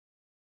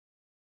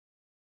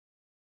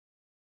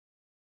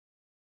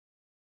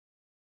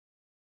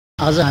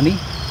आज हामी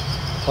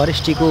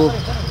फरेस्टीको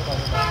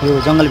यो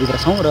जङ्गलभित्र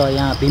छौँ र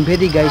यहाँ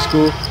भीमफेदी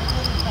गाइसको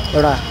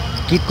एउटा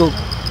गीतको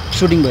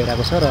सुटिङ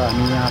भइरहेको छ र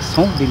हामी यहाँ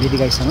छौँ भीमफेदी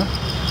गाइससँग।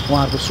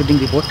 उहाँहरूको सुटिङ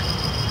रिपोर्ट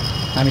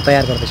हामी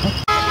तयार गर्दैछौँ।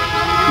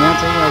 यहाँ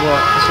चाहिँ अब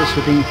यसो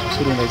सुटिङ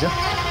सुरु हुँदैछ।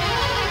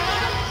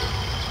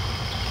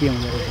 के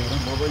हुँदो रहेछ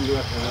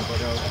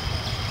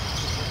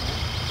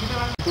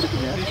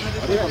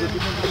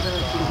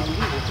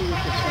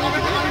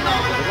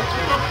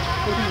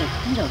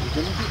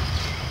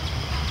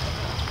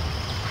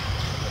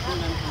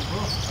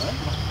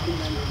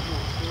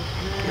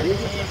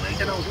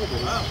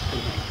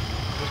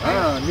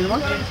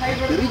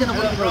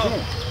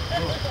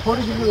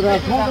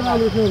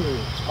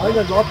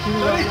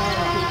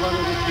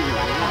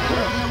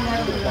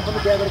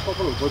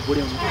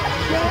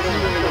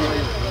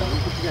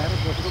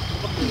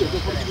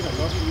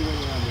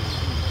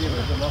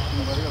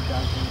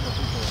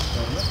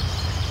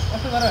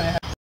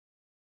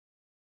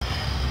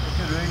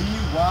Ready,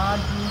 1,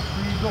 2,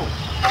 3, go.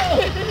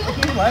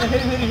 Okay,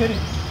 very.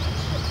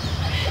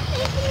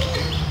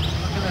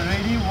 Okay,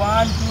 ready,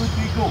 1, 2,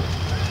 3, go.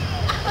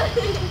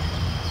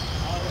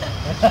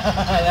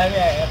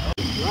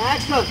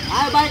 Action!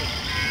 Hi, bye.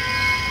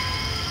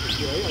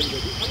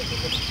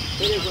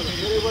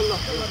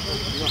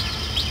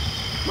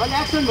 मैले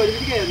एक्सन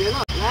भनेपछि के हेर्ने हैन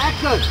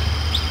एक्सन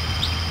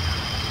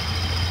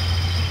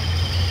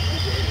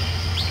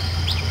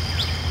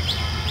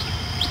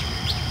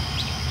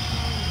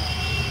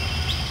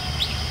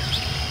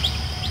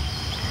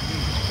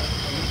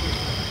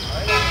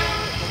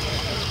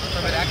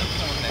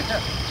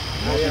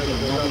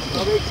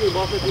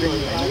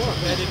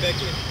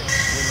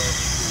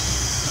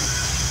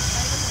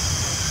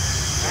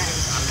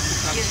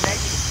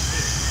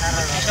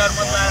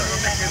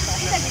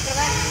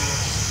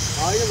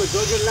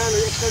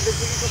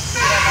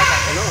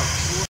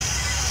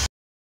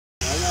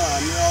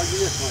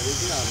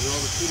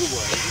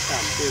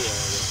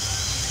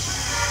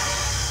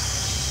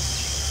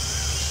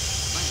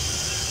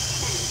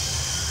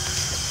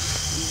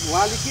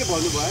उहाँले के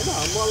भन्नु भएन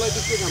मलाई त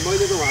के थाहा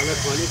मैले त उहाँलाई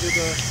भनेको त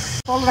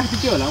तल राख्छु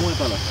के होला म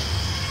तल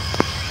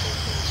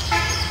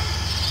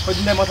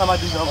कतिलाई मसामा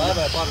दिन्छ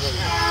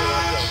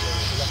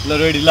ल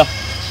रेडी ल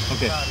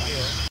ओके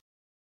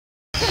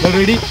ल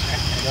रेडी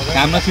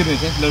क्यामेरा सिर्ने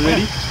ल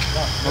ready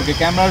okay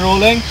camera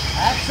rolling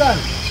action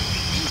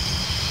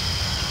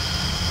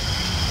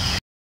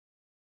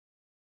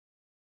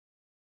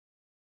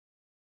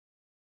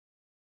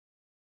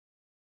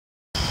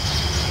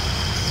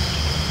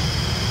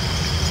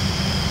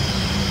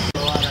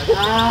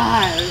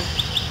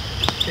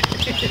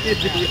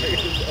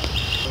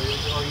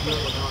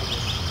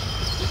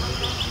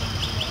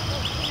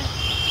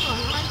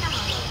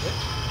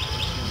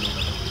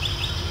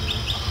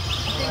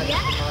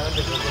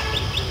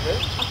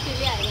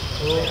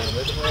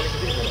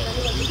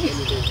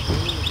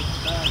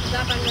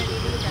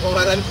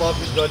Kemarin pop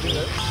is